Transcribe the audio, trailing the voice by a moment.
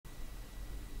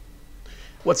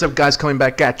What's up, guys? Coming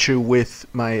back at you with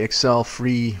my Excel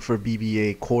free for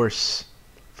VBA course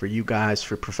for you guys,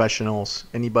 for professionals,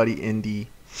 anybody in the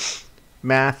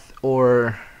math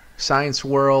or science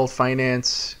world,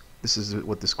 finance. This is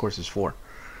what this course is for.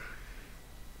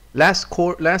 Last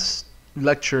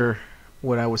lecture,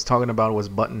 what I was talking about was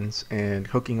buttons and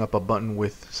hooking up a button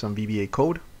with some VBA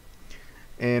code.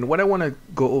 And what I want to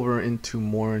go over into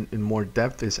in more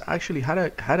depth is actually how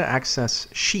to access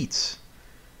sheets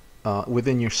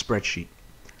within your spreadsheet.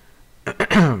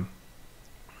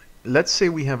 Let's say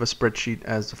we have a spreadsheet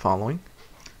as the following,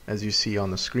 as you see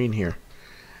on the screen here.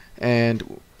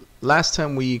 And last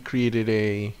time we created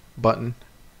a button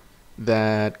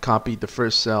that copied the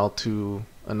first cell to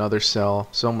another cell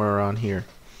somewhere around here.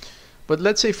 But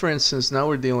let's say, for instance, now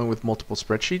we're dealing with multiple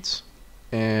spreadsheets,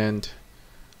 and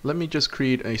let me just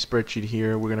create a spreadsheet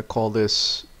here. We're going to call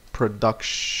this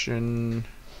production.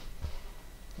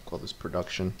 We'll call this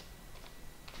production.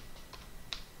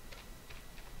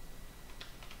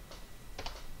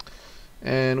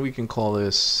 And we can call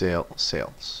this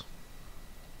sales.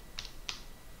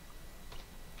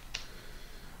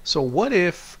 So what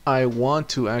if I want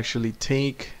to actually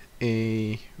take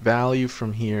a value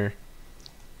from here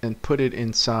and put it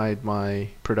inside my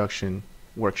production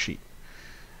worksheet?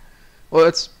 Well,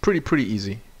 that's pretty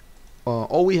easy.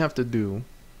 All we have to do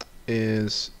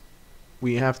is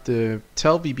we have to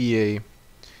tell VBA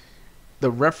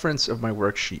the reference of my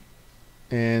worksheet,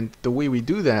 and the way we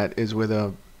do that is with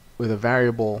a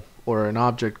variable or an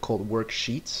object called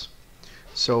worksheets.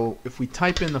 So if we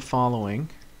type in the following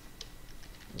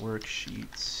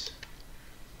worksheets,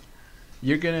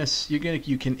 you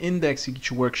can index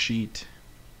each worksheet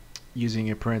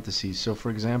using a parentheses. So for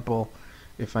example,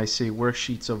 if I say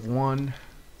worksheets of 1,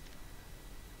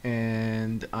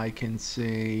 and I can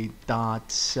say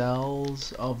dot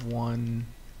cells of 1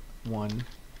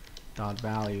 dot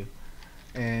value,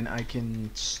 and I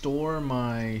can store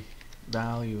my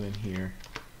value in here,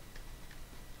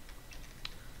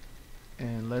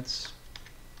 and let's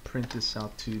print this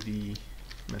out to the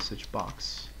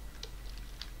MessageBox.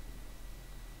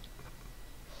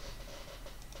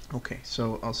 Okay,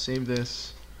 so I'll save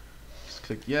this, just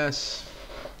click yes,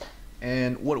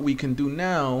 and what we can do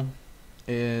now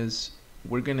is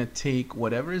we're gonna take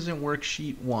whatever is in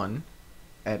worksheet 1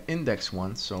 at index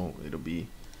 1, so it'll be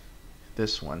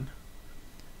this one,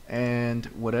 and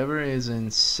whatever is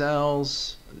in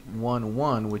cells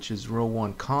 1, which is row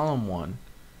 1, column 1,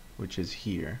 which is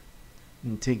here,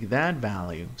 and take that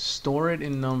value, store it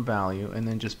in num value, and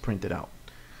then just print it out.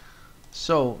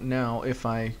 So now if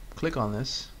I click on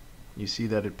this, you see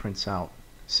that it prints out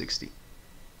 60.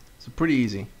 So pretty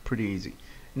easy.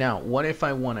 Now what if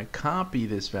I want to copy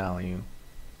this value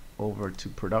over to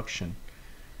production?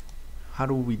 How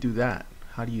do we do that?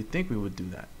 How do you think we would do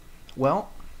that?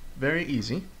 Well, very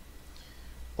easy.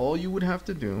 All you would have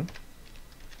to do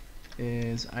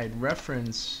is I'd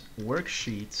reference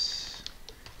worksheets,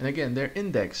 and again they're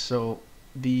indexed, so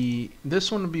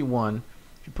this one would be 1.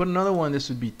 If you put another one, this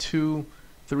would be 2,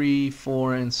 3,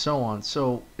 4, and so on.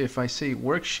 So if I say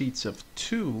worksheets of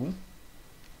 2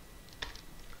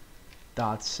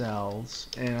 dot cells,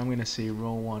 and I'm going to say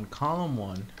row 1, column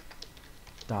 1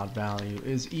 dot value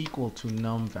is equal to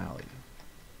num value.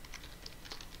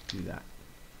 Do that.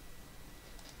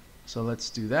 So let's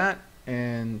do that,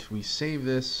 and we save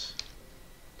this.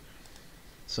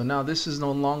 So now this is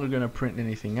no longer going to print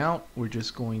anything out. We're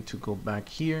just going to go back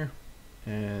here,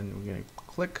 and we're going to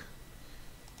click,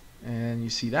 and you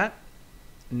see that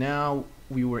now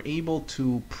we were able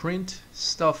to print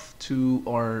stuff to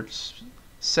our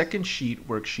second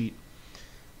worksheet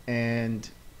and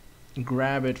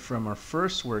grab it from our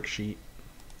first worksheet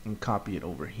and copy it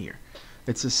over here.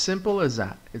 It's as simple as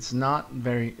that. It's not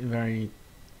very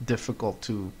difficult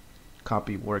to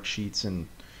copy worksheets and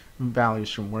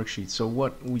values from worksheets. So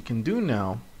what we can do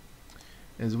now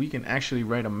is we can actually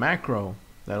write a macro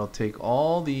that'll take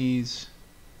all these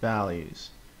values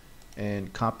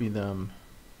and copy them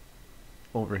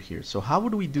over here. So how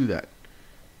would we do that?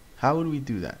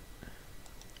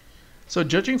 So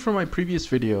judging from my previous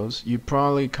videos, you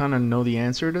probably kind of know the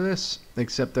answer to this,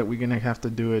 except that we're gonna have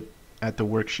to do it at the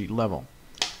worksheet level.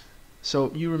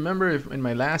 So you remember in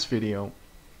my last video,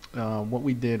 what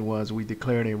we did was we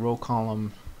declared a row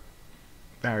column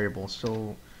variable.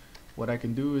 So what I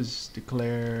can do is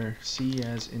declare C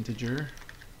as integer,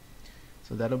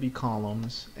 so that'll be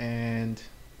columns, and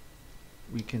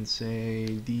we can say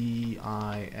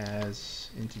DI as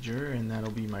integer, and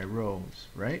that'll be my rows,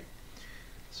 right?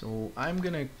 So I'm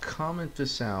gonna comment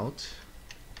this out,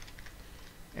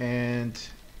 and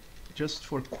just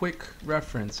for quick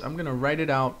reference, I'm gonna write it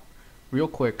out real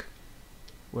quick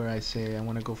where I say I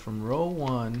want to go from row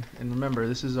 1, and remember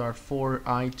this is our for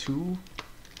I2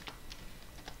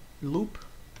 loop,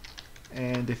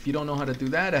 and if you don't know how to do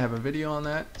that, I have a video on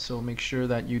that, so make sure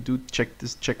that you do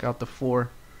check out the for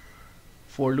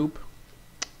loop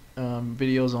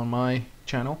videos on my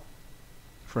channel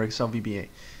for Excel VBA.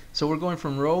 So we're going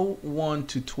from row 1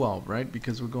 to 12, right?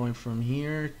 Because we're going from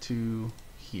here to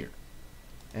here,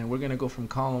 and we're going to go from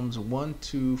columns 1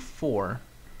 to 4,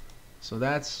 so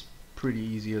that's pretty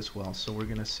easy as well. So we're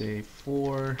going to say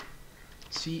for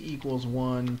C equals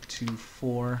 1 to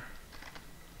 4,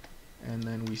 and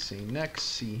then we say next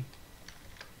C,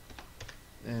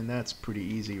 and that's pretty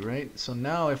easy, right? So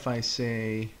now if I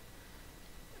say,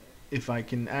 if I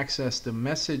can access the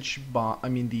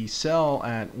the cell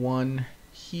at 1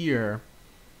 here,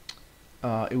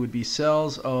 it would be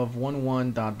cells of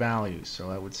 1 dot values. So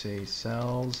I would say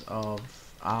cells of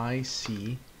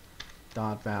IC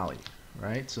dot value,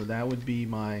 right? So that would be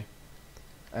my,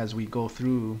 as we go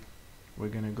through, we're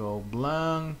gonna go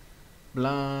blank,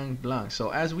 blank, blank.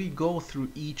 So as we go through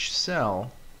each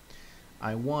cell,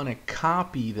 I want to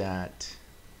copy that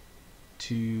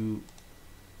to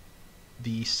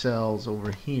these cells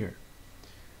over here.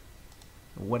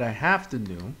 What I have to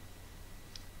do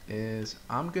is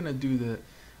I'm gonna do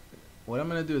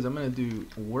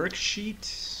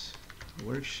worksheets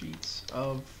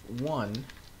of 1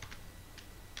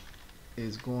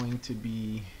 is going to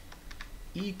be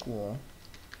equal,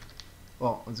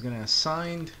 well, it's gonna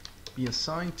be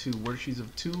assigned to worksheets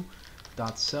of 2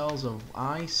 dot cells of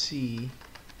IC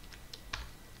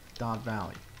dot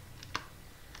value.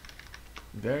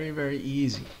 Very, very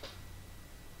easy.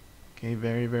 Okay,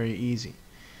 very, very easy.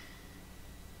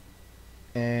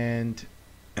 And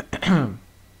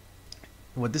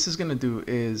what this is going to do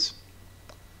is,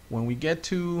 when we get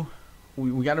to,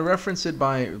 we got to reference it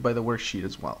by the worksheet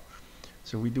as well.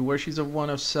 So we do worksheets of 1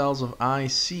 of cells of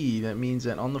IC. That means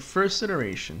that on the first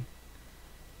iteration,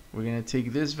 we're going to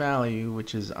take this value,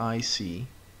 which is IC,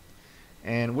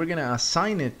 and we're going to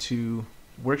assign it to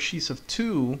worksheets of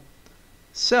 2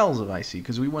 cells of IC,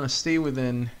 because we want to stay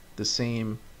within the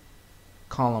same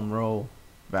column row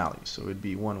value. So it'd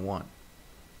be 1, 1.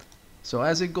 So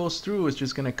as it goes through, it's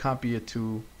just going to copy it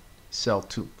to cell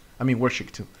 2. I mean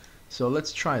worksheet 2. So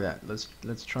let's try that. Let's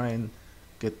try and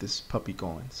get this puppy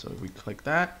going. So we click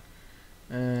that,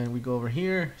 and we go over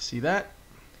here. See that?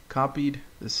 Copied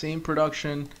the same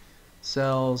production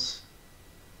cells,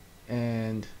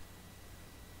 and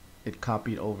it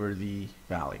copied over the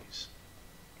values.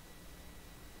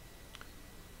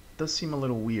 Does seem a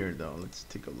little weird though. Let's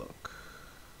take a look.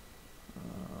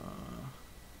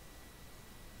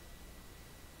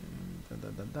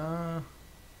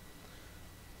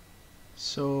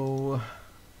 So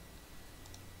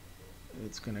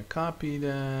it's gonna copy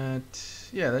that.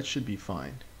 Yeah, that should be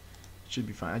fine. It should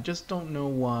be fine. I just don't know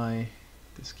why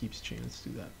this keeps changing. Let's do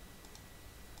that.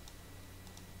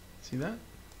 See that?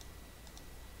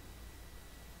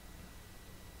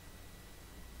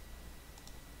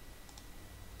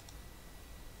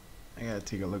 I gotta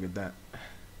take a look at that.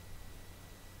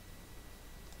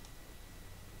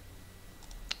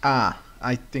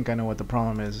 I think I know what the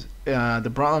problem is.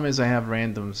 The problem is I have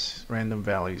random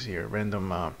values here,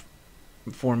 random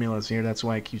formulas here. That's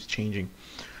why it keeps changing.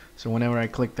 So whenever I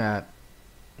click that,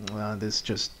 this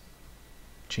just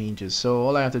changes. So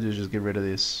all I have to do is just get rid of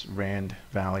this rand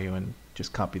value and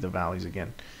just copy the values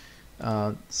again.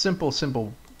 Simple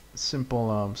solution.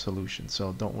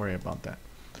 So don't worry about that.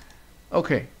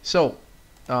 Okay, so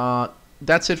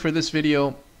that's it for this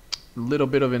video. A little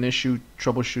bit of an issue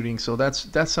troubleshooting. So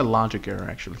that's a logic error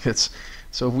actually.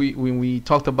 So when we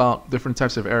talked about different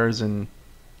types of errors in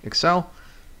Excel,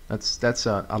 that's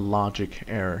a logic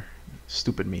error.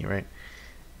 Stupid me, right?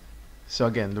 So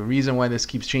again, the reason why this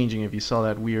keeps changing, if you saw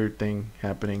that weird thing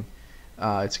happening,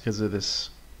 it's because of this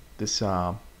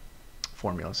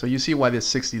formula. So you see why this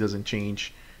 60 doesn't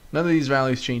change. None of these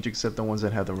values change except the ones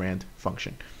that have the rand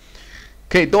function.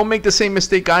 Okay, don't make the same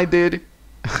mistake I did.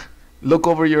 Look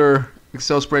over your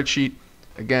Excel spreadsheet.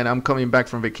 Again, I'm coming back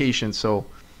from vacation, so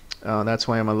that's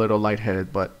why I'm a little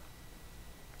lightheaded. But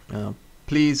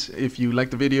please, if you like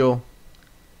the video,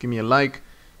 give me a like,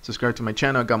 subscribe to my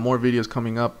channel. I got more videos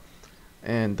coming up,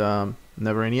 and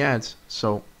never any ads.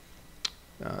 So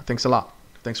thanks a lot.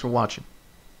 Thanks for watching.